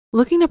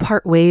Looking to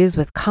part ways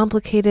with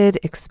complicated,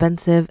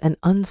 expensive, and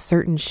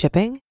uncertain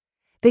shipping?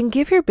 Then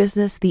give your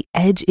business the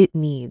edge it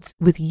needs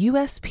with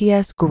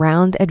USPS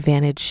Ground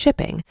Advantage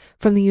shipping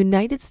from the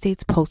United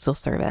States Postal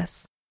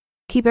Service.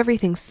 Keep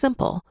everything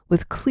simple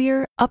with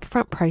clear,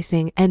 upfront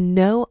pricing and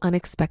no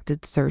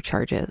unexpected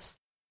surcharges.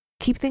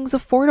 Keep things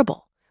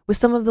affordable with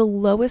some of the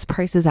lowest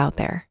prices out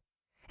there.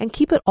 And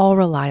keep it all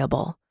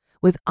reliable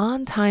with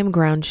on-time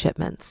ground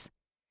shipments.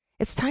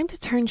 It's time to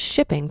turn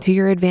shipping to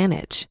your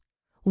advantage.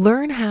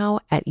 Learn how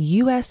at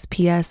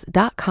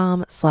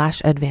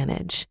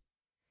USPS.com/advantage.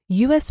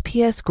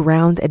 USPS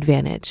Ground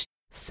Advantage.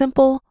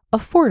 Simple,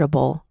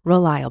 affordable,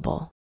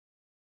 reliable.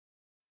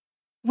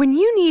 When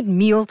you need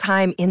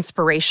mealtime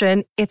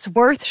inspiration, it's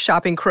worth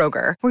shopping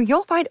Kroger, where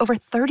you'll find over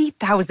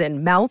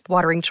 30,000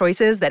 mouth-watering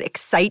choices that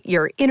excite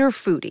your inner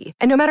foodie.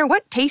 And no matter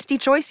what tasty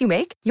choice you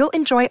make, you'll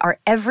enjoy our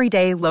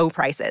everyday low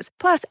prices,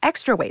 plus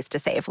extra ways to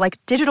save, like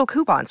digital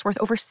coupons worth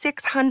over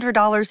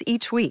 $600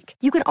 each week.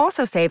 You can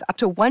also save up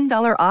to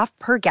 $1 off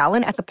per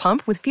gallon at the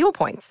pump with fuel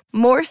points.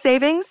 More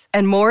savings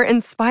and more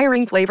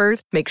inspiring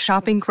flavors make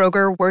shopping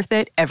Kroger worth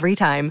it every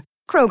time.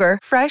 Kroger,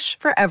 fresh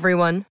for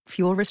everyone.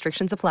 Fuel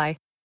restrictions apply.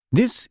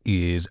 This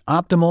is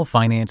Optimal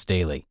Finance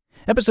Daily,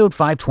 episode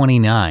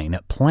 529,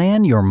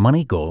 Plan Your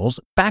Money Goals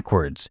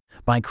Backwards,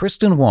 by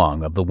Kristen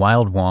Wong of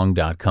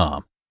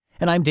thewildwong.com.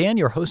 And I'm Dan,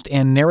 your host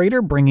and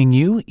narrator, bringing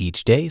you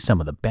each day some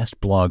of the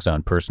best blogs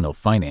on personal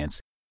finance.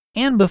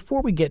 And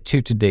before we get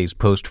to today's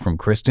post from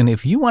Kristen,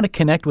 if you want to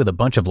connect with a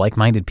bunch of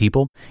like-minded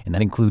people, and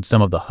that includes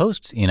some of the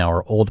hosts in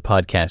our old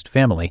podcast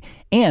family,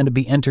 and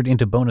be entered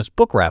into bonus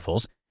book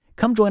raffles,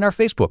 come join our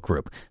Facebook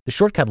group. The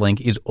shortcut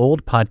link is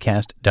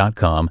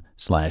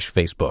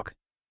oldpodcast.com/Facebook.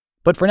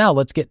 But for now,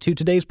 let's get to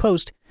today's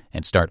post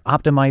and start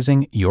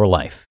optimizing your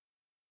life.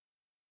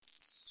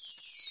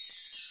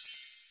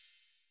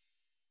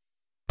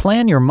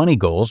 Plan Your Money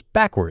Goals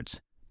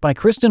Backwards, by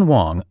Kristen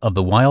Wong of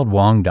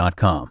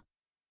thewildwong.com.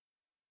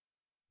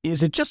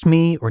 Is it just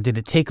me, or did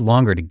it take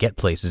longer to get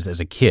places as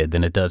a kid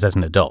than it does as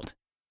an adult?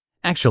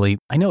 Actually,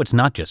 I know it's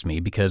not just me,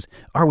 because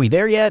 "are we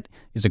there yet?"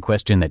 is a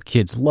question that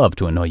kids love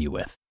to annoy you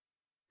with.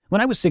 When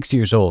I was 6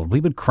 years old,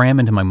 we would cram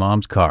into my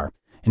mom's car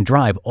and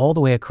drive all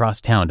the way across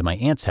town to my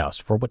aunt's house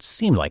for what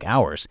seemed like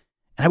hours,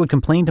 and I would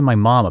complain to my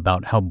mom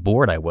about how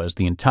bored I was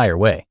the entire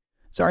way.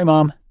 "Sorry,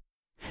 Mom."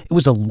 It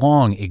was a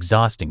long,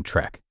 exhausting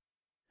trek.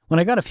 When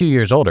I got a few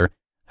years older,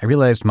 I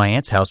realized my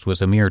aunt's house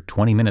was a mere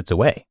 20 minutes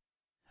away.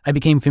 I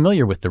became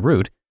familiar with the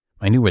route,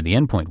 I knew where the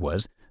endpoint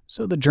was,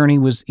 so the journey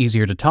was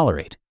easier to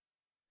tolerate.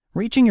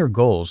 Reaching your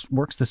goals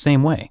works the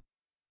same way.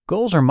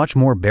 Goals are much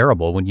more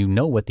bearable when you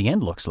know what the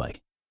end looks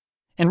like.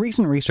 And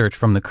recent research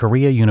from the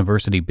Korea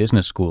University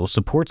Business School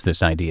supports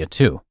this idea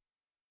too.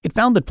 It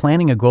found that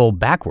planning a goal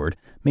backward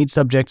made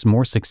subjects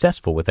more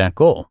successful with that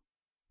goal.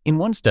 In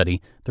one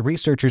study, the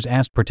researchers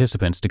asked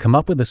participants to come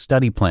up with a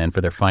study plan for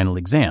their final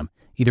exam,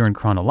 either in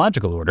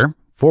chronological order,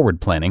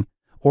 forward planning,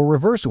 or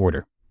reverse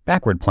order,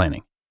 backward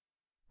planning.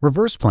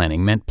 Reverse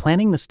planning meant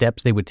planning the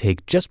steps they would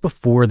take just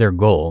before their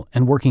goal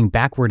and working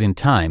backward in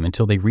time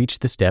until they reached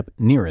the step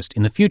nearest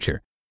in the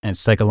future, as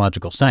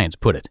psychological science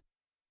put it.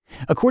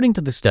 According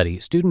to the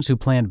study, students who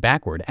planned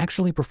backward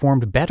actually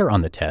performed better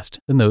on the test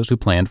than those who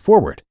planned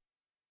forward.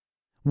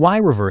 Why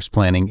reverse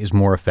planning is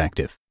more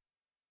effective?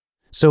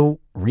 So,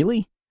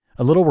 really?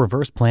 A little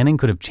reverse planning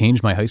could have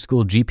changed my high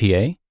school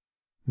GPA?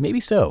 Maybe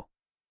so.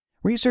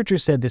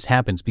 Researchers said this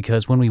happens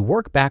because when we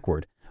work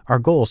backward, our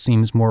goal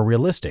seems more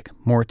realistic,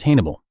 more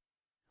attainable.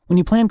 When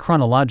you plan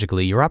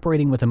chronologically, you're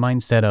operating with a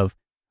mindset of,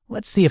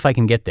 "let's see if I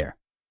can get there."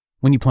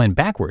 When you plan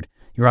backward,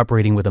 you're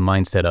operating with a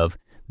mindset of,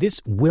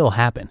 "this will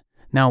happen.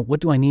 Now, what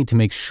do I need to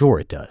make sure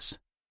it does?"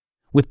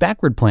 With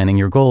backward planning,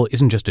 your goal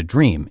isn't just a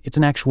dream, it's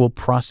an actual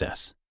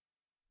process.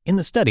 In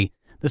the study,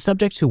 the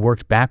subjects who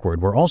worked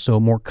backward were also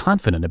more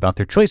confident about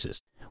their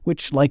choices,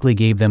 which likely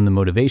gave them the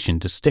motivation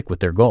to stick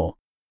with their goal.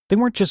 They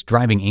weren't just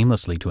driving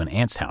aimlessly to an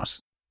aunt's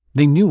house.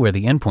 They knew where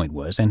the endpoint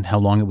was and how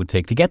long it would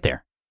take to get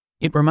there.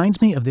 It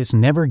reminds me of this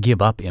never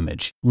give up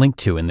image linked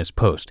to in this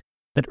post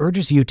that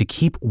urges you to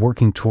keep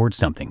working towards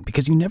something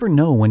because you never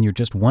know when you're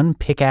just one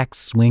pickaxe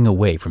swing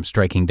away from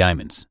striking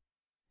diamonds.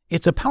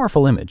 It's a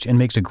powerful image and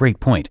makes a great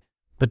point,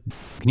 but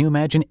can you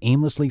imagine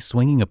aimlessly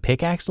swinging a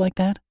pickaxe like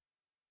that?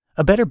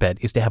 A better bet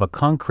is to have a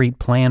concrete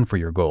plan for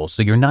your goals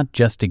so you're not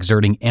just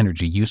exerting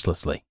energy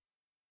uselessly.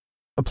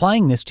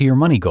 Applying this to your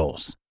money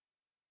goals.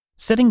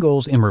 Setting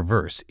goals in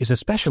reverse is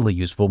especially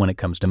useful when it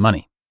comes to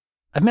money.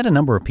 I've met a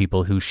number of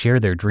people who share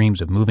their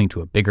dreams of moving to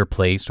a bigger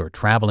place or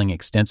traveling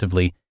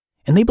extensively,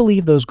 and they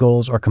believe those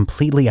goals are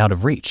completely out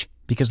of reach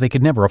because they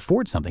could never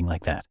afford something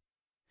like that.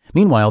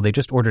 Meanwhile, they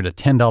just ordered a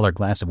 $10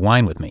 glass of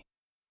wine with me.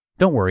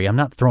 Don't worry, I'm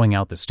not throwing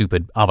out the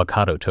stupid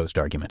avocado toast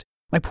argument.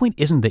 My point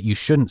isn't that you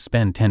shouldn't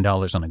spend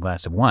 $10 on a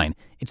glass of wine,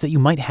 it's that you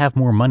might have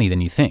more money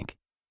than you think.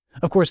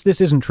 Of course, this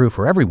isn't true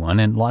for everyone,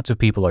 and lots of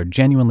people are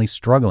genuinely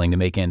struggling to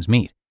make ends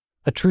meet,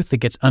 a truth that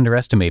gets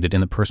underestimated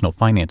in the personal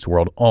finance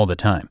world all the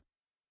time.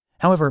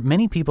 However,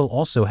 many people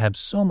also have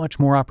so much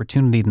more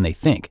opportunity than they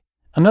think,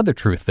 another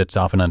truth that's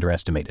often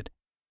underestimated.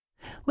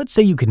 Let's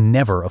say you could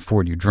never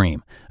afford your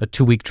dream, a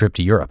 2-week trip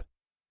to Europe.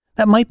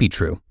 That might be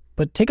true,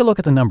 but take a look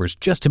at the numbers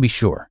just to be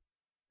sure.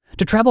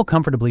 To travel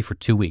comfortably for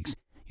 2 weeks,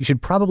 you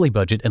should probably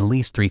budget at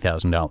least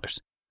 $3,000.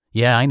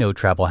 Yeah, I know,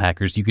 travel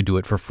hackers, you could do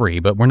it for free,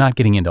 but we're not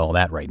getting into all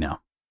that right now.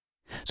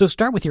 So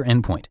start with your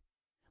endpoint.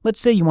 Let's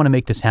say you want to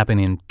make this happen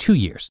in 2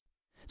 years.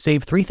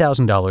 Save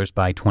 $3,000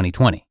 by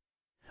 2020.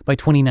 By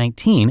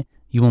 2019,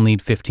 you will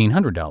need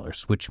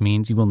 $1,500, which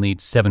means you will need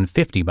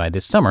 $750 by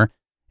this summer,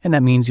 and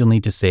that means you'll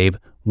need to save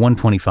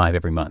 $125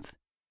 every month.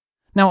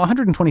 Now,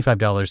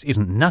 $125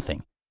 isn't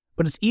nothing,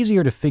 but it's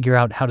easier to figure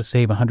out how to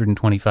save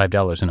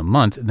 $125 in a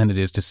month than it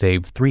is to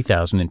save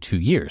 $3,000 in 2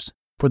 years,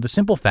 for the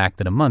simple fact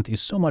that a month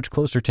is so much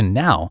closer to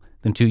now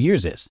than 2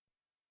 years is.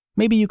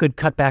 Maybe you could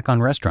cut back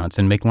on restaurants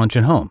and make lunch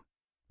at home.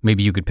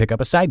 Maybe you could pick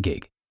up a side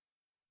gig.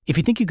 If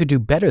you think you could do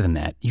better than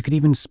that, you could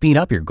even speed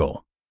up your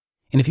goal.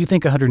 And if you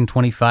think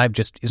 $125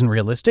 just isn't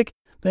realistic,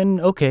 then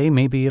okay,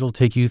 maybe it'll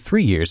take you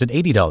 3 years at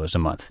 $80 a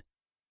month.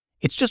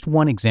 It's just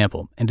one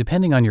example, and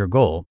depending on your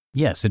goal,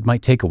 yes, it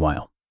might take a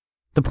while.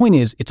 The point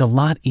is, it's a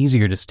lot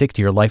easier to stick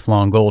to your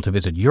lifelong goal to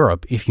visit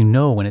Europe if you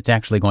know when it's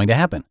actually going to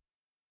happen.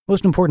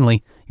 Most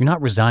importantly, you're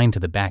not resigned to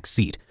the back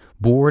seat,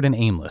 bored and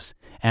aimless,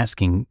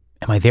 asking,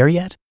 am I there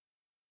yet?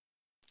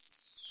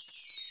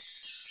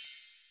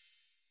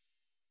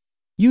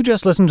 You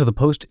just listened to the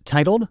post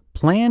titled,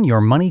 Plan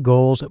Your Money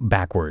Goals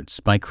Backwards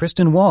by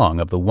Kristen Wong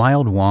of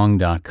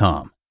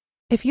thewildwong.com.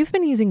 If you've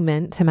been using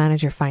Mint to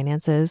manage your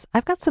finances,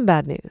 I've got some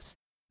bad news.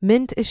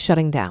 Mint is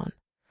shutting down.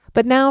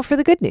 But now for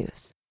the good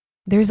news.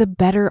 There's a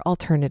better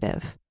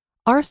alternative.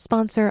 Our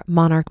sponsor,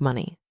 Monarch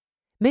Money.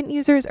 Mint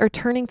users are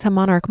turning to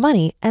Monarch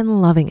Money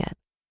and loving it.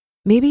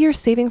 Maybe you're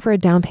saving for a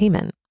down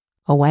payment,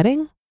 a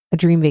wedding, a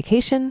dream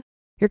vacation,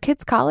 your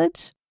kid's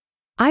college.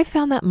 I've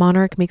found that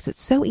Monarch makes it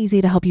so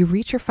easy to help you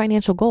reach your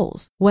financial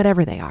goals,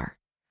 whatever they are.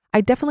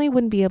 I definitely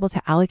wouldn't be able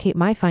to allocate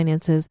my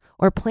finances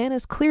or plan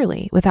as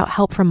clearly without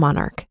help from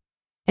Monarch.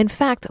 In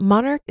fact,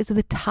 Monarch is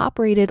the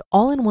top-rated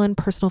all-in-one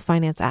personal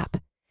finance app.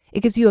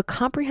 It gives you a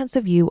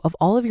comprehensive view of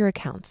all of your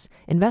accounts,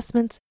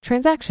 investments,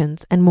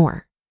 transactions, and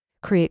more.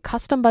 Create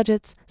custom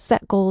budgets,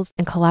 set goals,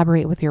 and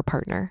collaborate with your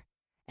partner.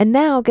 And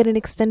now get an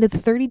extended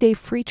 30-day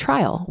free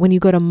trial when you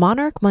go to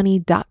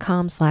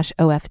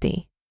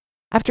monarchmoney.com/OFD.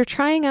 After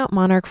trying out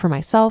Monarch for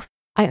myself,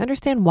 I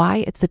understand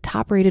why it's the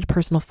top-rated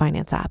personal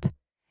finance app.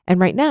 And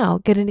right now,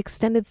 get an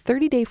extended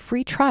 30-day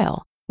free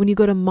trial when you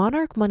go to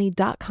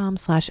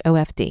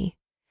monarchmoney.com/OFD.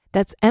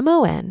 That's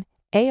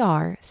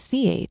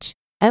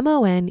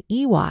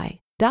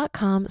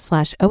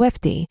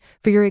monarchmoney.com/OFD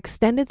for your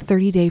extended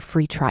 30-day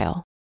free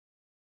trial.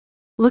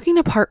 Looking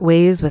to part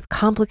ways with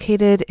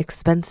complicated,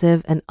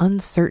 expensive, and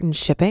uncertain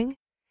shipping?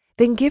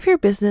 Then give your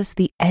business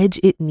the edge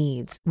it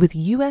needs with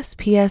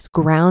USPS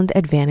Ground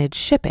Advantage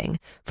shipping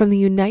from the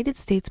United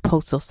States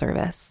Postal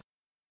Service.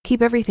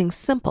 Keep everything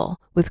simple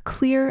with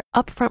clear,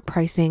 upfront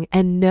pricing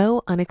and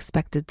no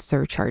unexpected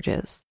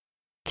surcharges.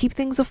 Keep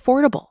things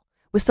affordable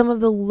with some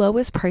of the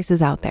lowest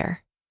prices out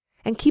there.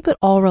 And keep it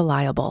all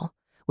reliable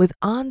with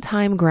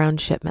on-time ground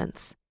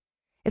shipments.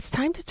 It's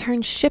time to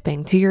turn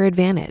shipping to your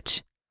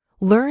advantage.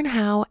 Learn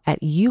how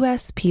at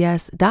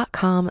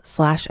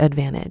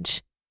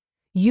USPS.com/advantage.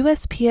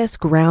 USPS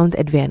Ground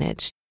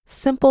Advantage.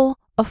 Simple,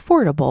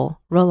 affordable,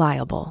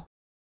 reliable.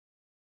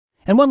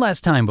 And one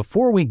last time,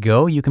 before we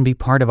go, you can be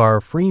part of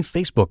our free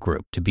Facebook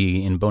group to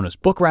be in bonus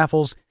book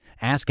raffles,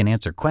 ask and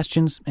answer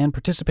questions, and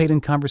participate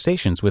in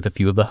conversations with a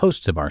few of the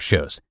hosts of our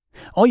shows.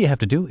 All you have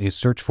to do is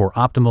search for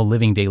Optimal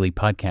Living Daily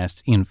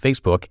Podcasts in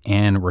Facebook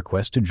and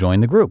request to join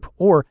the group.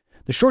 Or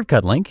the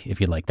shortcut link, if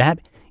you'd like that,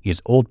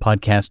 is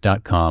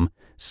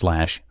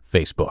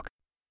oldpodcast.com/Facebook.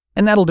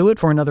 And that'll do it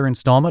for another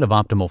installment of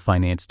Optimal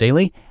Finance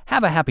Daily.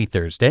 Have a happy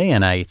Thursday,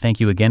 and I thank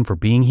you again for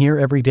being here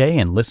every day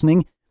and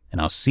listening,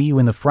 and I'll see you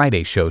in the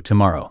Friday show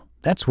tomorrow.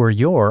 That's where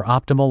your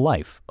optimal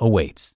life awaits.